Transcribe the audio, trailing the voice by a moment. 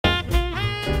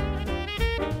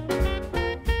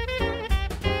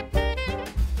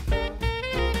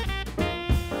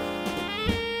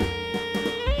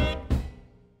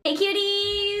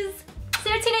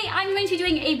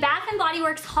Bath & Body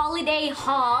Works holiday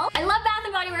haul. I love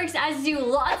Bath & Body Works, as do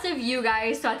lots of you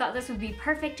guys, so I thought this would be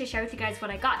perfect to share with you guys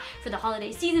what I got for the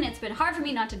holiday season. It's been hard for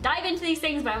me not to dive into these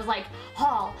things, but I was like,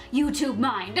 haul, YouTube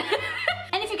mind.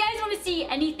 And if you guys want to see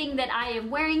anything that I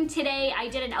am wearing today, I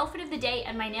did an outfit of the day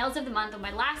and my nails of the month on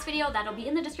my last video. That'll be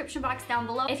in the description box down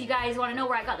below if you guys want to know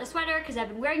where I got the sweater, because I've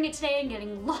been wearing it today and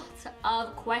getting lots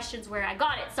of questions where I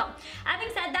got it. So having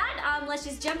said that, let's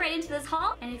just jump right into this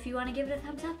haul. And if you want to give it a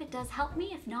thumbs up, it does help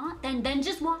me. If not, then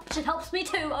just watch. It helps me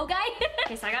too, okay?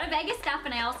 Okay, so I got a bag of stuff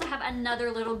and I also have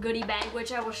another little goodie bag,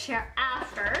 which I will share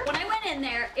after. When I went in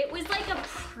there, it was like a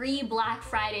pre-Black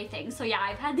Friday thing. So yeah,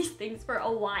 I've had these things for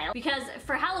a while because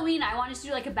for Halloween, I wanted to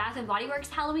do like a Bath & Body Works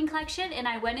Halloween collection, and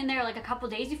I went in there like a couple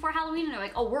days before Halloween and they're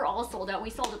like, oh, we're all sold out. We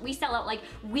sell out like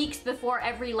weeks before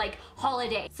every like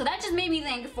holiday. So that just made me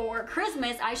think for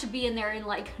Christmas, I should be in there in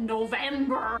like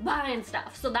November buying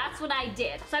stuff. So that's what I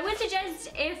did. So I would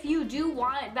suggest if you do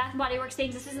want Bath & Body Works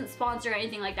things, this isn't sponsored or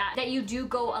anything like that, that you do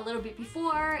go a little bit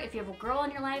before. If you have a girl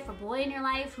in your life or boy in your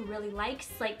life who really likes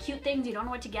like cute things, you don't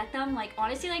know what to get them, like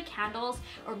honestly like candles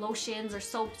or lotions or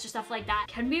soaps or stuff like that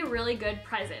can be a really good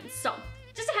present. So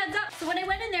just a heads up. So when I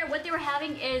went in there, what they were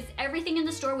having is everything in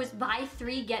the store was buy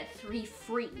 3 get 3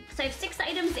 free. So I have 6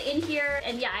 items in here,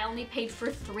 and yeah, I only paid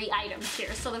for 3 items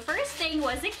here. So the first thing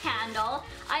was a candle.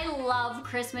 I love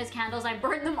Christmas candles. I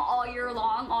burn them all year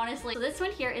long, honestly. So this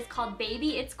one here is called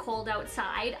Baby It's Cold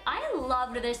Outside. I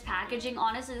loved this packaging,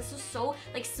 honestly. This was so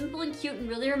like simple and cute and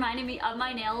really reminded me of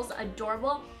my nails.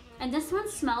 Adorable. And this one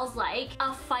smells like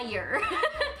a fire,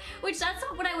 which that's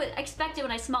not what I would expected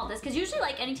when I smelled this, because usually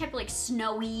like any type of like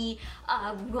snowy,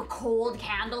 cold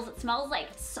candles, it smells like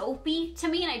soapy to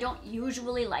me, and I don't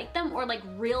usually like them, or like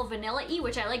real vanilla-y,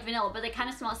 which I like vanilla, but they kind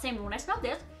of smell the same. But when I smelled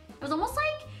this, it was almost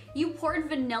like you poured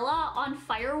vanilla on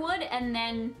firewood and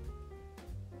then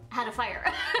had a fire.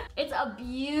 It's a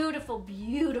beautiful,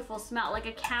 beautiful smell, like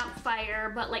a campfire,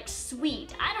 but like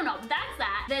sweet. I don't know, that's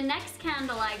that. The next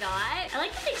candle I got, I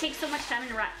like that they take so much time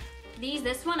to wrap these.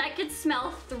 This one I could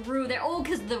smell through there. Oh,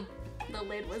 because the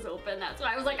lid was open. That's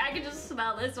why I was like, I could just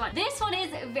smell this one. This one is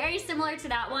very similar to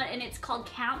that one, and it's called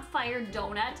Campfire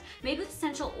Donut, made with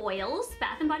essential oils.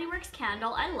 Bath & Body Works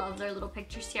candle. I love their little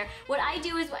pictures here. What I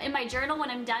do is in my journal, when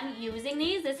I'm done using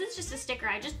these, this is just a sticker.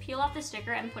 I just peel off the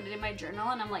sticker and put it in my journal,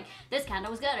 and I'm like, this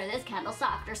candle was good, or this candle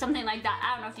sucked, or something like that.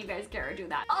 I don't know if you guys care or do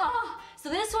that. Oh, so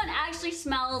this one actually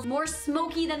smells more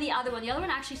smoky than the other one. The other one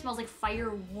actually smells like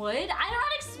firewood. I don't know how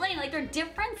to explain. Like, they're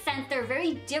different scents. They're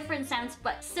very different scents,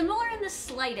 but similar in the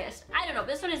slightest. I don't know.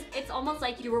 This one is, it's almost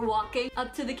like you were walking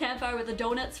up to the campfire with the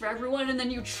donuts for everyone, and then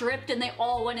you tripped and they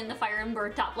all went in the fire and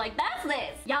burnt up. Like, that's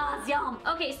this. Yas, yum.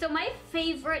 Okay, so my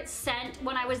favorite scent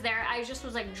when I was there, I just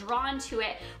was like drawn to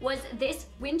it, was this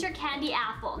winter candy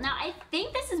apple. Now, I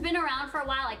think this has been around for a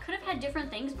while. I could have had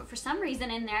different things, but for some reason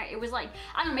in there, it was like,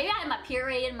 I don't know, maybe I had my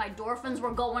period and my endorphins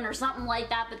were going or something like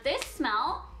that, but this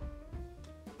smell,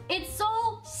 it's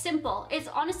so simple. It's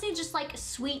honestly just like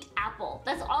sweet apple.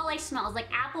 That's all I smell, is like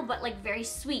apple, but like very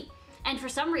sweet. And for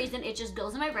some reason, it just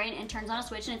goes in my brain and turns on a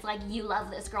switch, and it's like, you love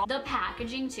this, girl. The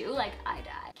packaging too, like I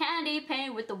die. Candy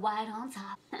paint with the white on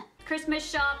top. Christmas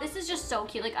shop. This is just so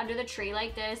cute, like under the tree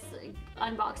like this. Like,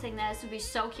 unboxing this would be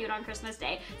so cute on Christmas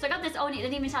Day. So I got this, oh, I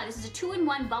didn't even tell you, this is a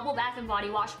 2-in-1 bubble bath and body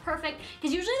wash. Perfect,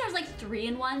 because usually there's like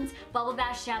 3-in-1s, bubble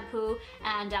bath, shampoo,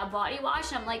 and body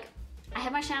wash, and I'm like, I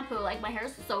have my shampoo, like my hair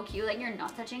is so cute, like you're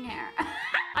not touching hair.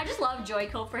 I just love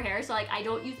Joico for hair, so like I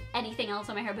don't use anything else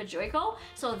on my hair but Joico.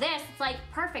 So this, it's like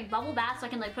perfect bubble bath, so I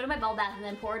can like put it in my bubble bath and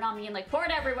then pour it on me and like pour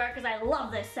it everywhere, because I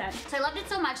love this scent. So I loved it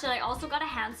so much that I also got a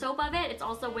hand soap of it. It's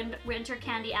also winter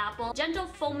candy apple. Gentle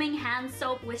foaming hand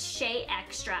soap with shea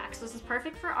extract. So this is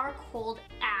perfect for our cold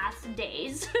ass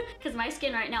days, because my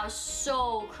skin right now is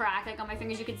so cracked. Like on my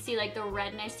fingers you can see like the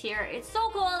redness here. It's so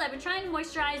cold. I've been trying to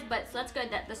moisturize, but so that's good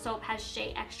that the soap has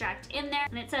shea extract in there,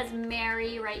 and it says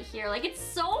Merry right here. Like, it's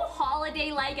so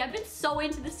holiday-like. I've been so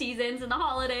into the seasons and the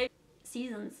holiday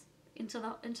seasons, into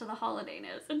the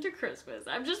holidayness, into Christmas.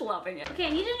 I'm just loving it. Okay, I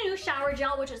needed a new shower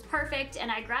gel, which is perfect, and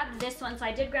I grabbed this one. So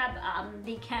I did grab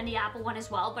the candy apple one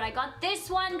as well, but I got this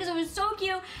one because it was so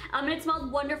cute, and it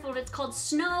smelled wonderful. It's called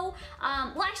Snow.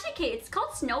 Well, actually, okay, it's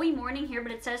called Snowy Morning here,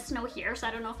 but it says snow here, so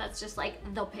I don't know if that's just like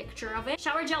the picture of it.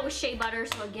 Shower gel with shea butter,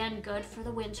 so again, good for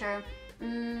the winter.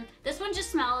 This one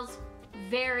just smells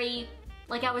very,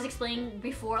 like I was explaining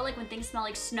before, like when things smell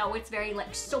like snow, it's very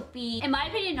like soapy. In my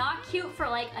opinion, not cute for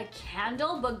like a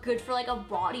candle, but good for like a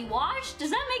body wash.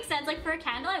 Does that make sense? Like for a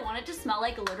candle, I want it to smell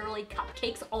like literally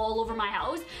cupcakes all over my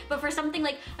house. But for something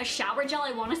like a shower gel,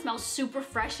 I want to smell super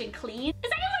fresh and clean.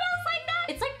 Is anyone else like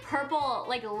that? It's like purple,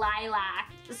 like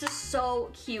lilac. This is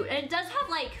so cute. And it does have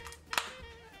like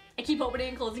I keep opening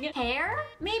and closing it. Pear,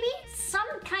 maybe?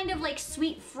 Some kind of like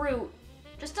sweet fruit.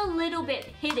 Just a little bit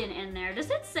hidden in there.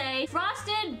 Does it say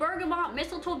frosted bergamot,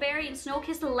 mistletoe berry, and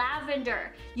snow-kissed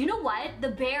lavender? You know what? The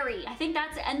berry. I think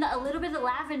that's, and a little bit of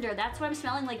lavender. That's what I'm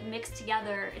smelling like mixed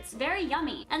together. It's very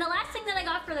yummy. And the last thing that I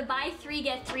got for the buy 3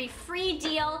 get 3 free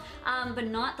deal, but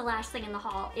not the last thing in the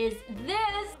haul, is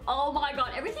this. Oh my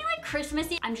god, everything like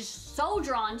Christmassy I'm just so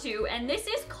drawn to. And this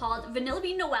is called Vanilla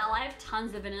Bean Noel. I have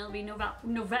tons of Vanilla Bean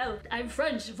Novel. I'm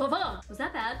French. Was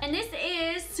that bad? And this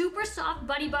is super soft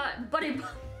body butter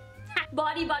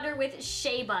with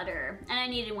shea butter, and I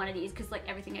needed one of these because like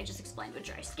everything I just explained with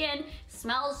dry skin.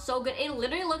 Smells so good. It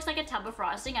literally looks like a tub of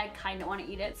frosting. I kind of want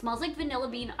to eat it. It smells like vanilla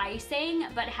bean icing,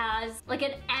 but has like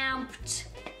an amped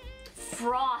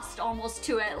frost almost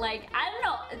to it. Like, I don't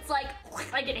know, it's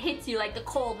like it hits you like the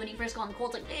cold when you first go on the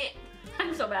cold. It's like, eh.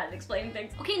 I'm so bad at explaining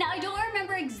things. Okay, now I don't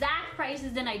remember exact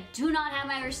prices and I do not have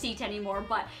my receipt anymore,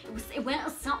 but it went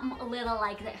something a little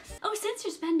like this. Oh, since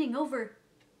you're spending over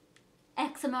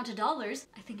X amount of dollars,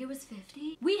 I think it was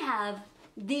 50. We have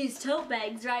these tote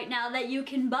bags right now that you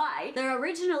can buy. They're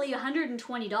originally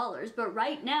 $120, but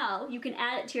right now you can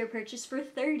add it to your purchase for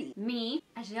 30. Me,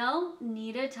 I don't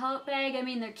need a tote bag. I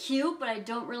mean, they're cute, but I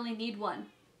don't really need one.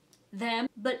 Them,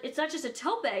 but it's not just a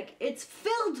tote bag, it's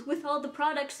filled with all the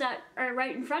products that are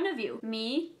right in front of you.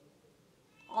 Me,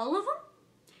 all of them?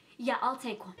 Yeah, I'll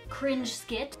take one. Cringe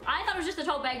skit. I thought it was just a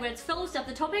tote bag, but it's filled with stuff.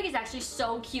 The tote bag is actually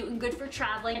so cute and good for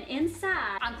traveling. And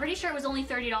inside, I'm pretty sure it was only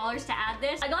 $30 to add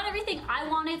this. I got everything I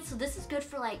wanted, so this is good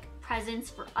for like presents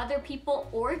for other people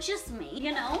or just me,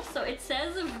 you know? So it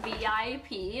says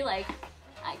VIP, like,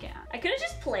 I can't. I could have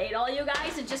just played all you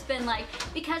guys and just been like,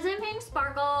 because I'm paying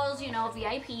sparkles, you know,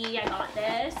 VIP, I got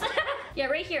this. Yeah,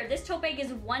 right here, this tote bag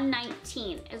is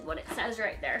 $119 is what it says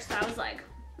right there. So I was like,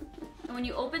 and when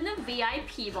you open the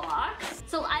VIP box,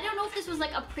 so I don't know if this was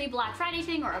like a pre-Black Friday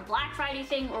thing or a Black Friday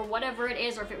thing or whatever it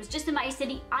is, or if it was just in my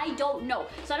city, I don't know.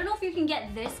 So I don't know if you can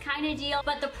get this kind of deal,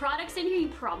 but the products in here you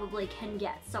probably can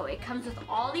get. So it comes with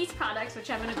all these products, which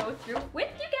I'm gonna go through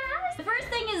with you guys. The first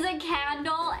thing is a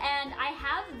candle, and I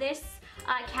have this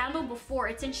candle before.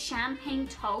 It's in champagne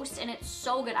toast and it's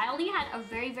so good. I only had a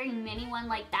very, very mini one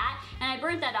like that, and I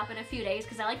burnt that up in a few days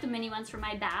because I like the mini ones for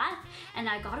my bath, and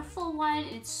I got a full one.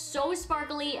 It's so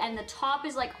sparkly, and the top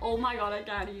is like, oh my god, I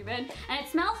can't even. And it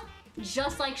smells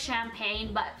just like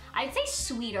champagne, but I'd say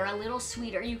sweeter, a little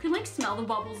sweeter. You can like smell the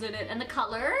bubbles in it, and the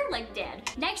color, like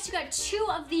dead. Next, you got 2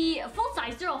 of the full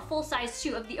size, they're all full size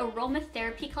too, of the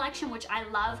aromatherapy collection, which I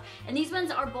love. And these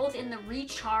ones are both in the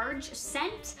recharge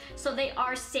scent. So they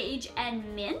are sage and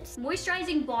mint.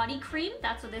 Moisturizing body cream,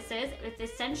 that's what this is. With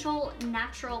essential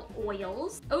natural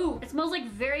oils. Oh, it smells like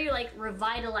very like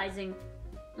revitalizing.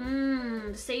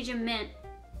 Sage and mint.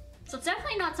 So it's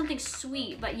definitely not something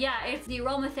sweet, but yeah, it's the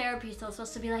aromatherapy, so it's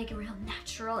supposed to be like real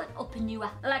natural and open you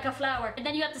up like a flower. And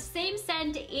then you got the same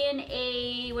scent in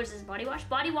a, what is this, body wash?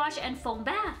 Body wash and foam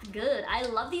bath. Good. I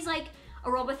love these like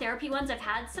aromatherapy ones. I've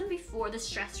had some before, the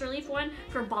stress relief one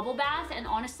for bubble bath, and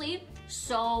honestly,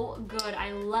 so good.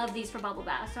 I love these for bubble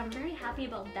bath, so I'm very happy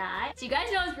about that. So you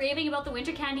guys know I was raving about the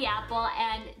winter candy apple,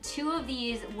 and 2 of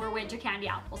these were winter candy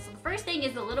apples. So the first thing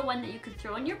is the little one that you could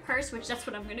throw in your purse, which that's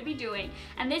what I'm gonna be doing.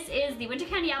 And this is the winter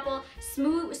candy apple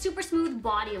smooth, super smooth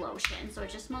body lotion. So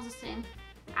it just smells the same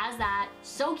as that.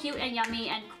 So cute and yummy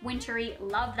and wintry,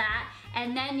 love that.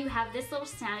 And then you have this little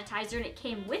sanitizer, and it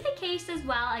came with a case as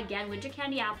well. Again, winter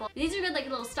candy apple. These are good like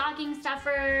little stocking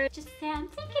stuffers. Just say I'm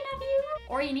thinking of you.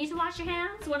 Or you need to wash your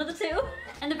hands, one of the 2.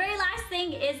 And the very last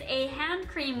thing is a hand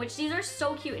cream, which these are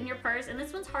so cute in your purse. And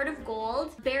this one's Heart of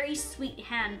Gold, Berry Sweet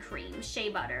Hand Cream, shea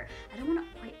butter. I don't wanna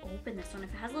quite open this one.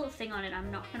 If it has a little thing on it, I'm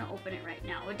not gonna open it right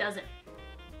now. It doesn't.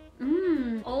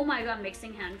 Oh my god,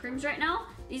 mixing hand creams right now.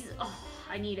 These, oh,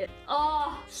 I need it.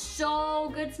 Oh,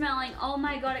 so good smelling. Oh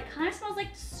my god, it kind of smells like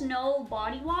snow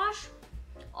body wash.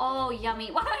 Oh, yummy.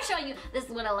 Why am I showing you? This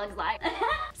is what it looks like.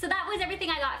 So that was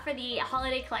everything I got for the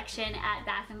holiday collection at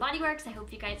Bath & Body Works. I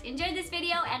hope you guys enjoyed this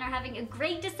video and are having a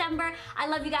great December. I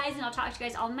love you guys, and I'll talk to you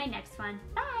guys on my next one.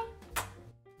 Bye!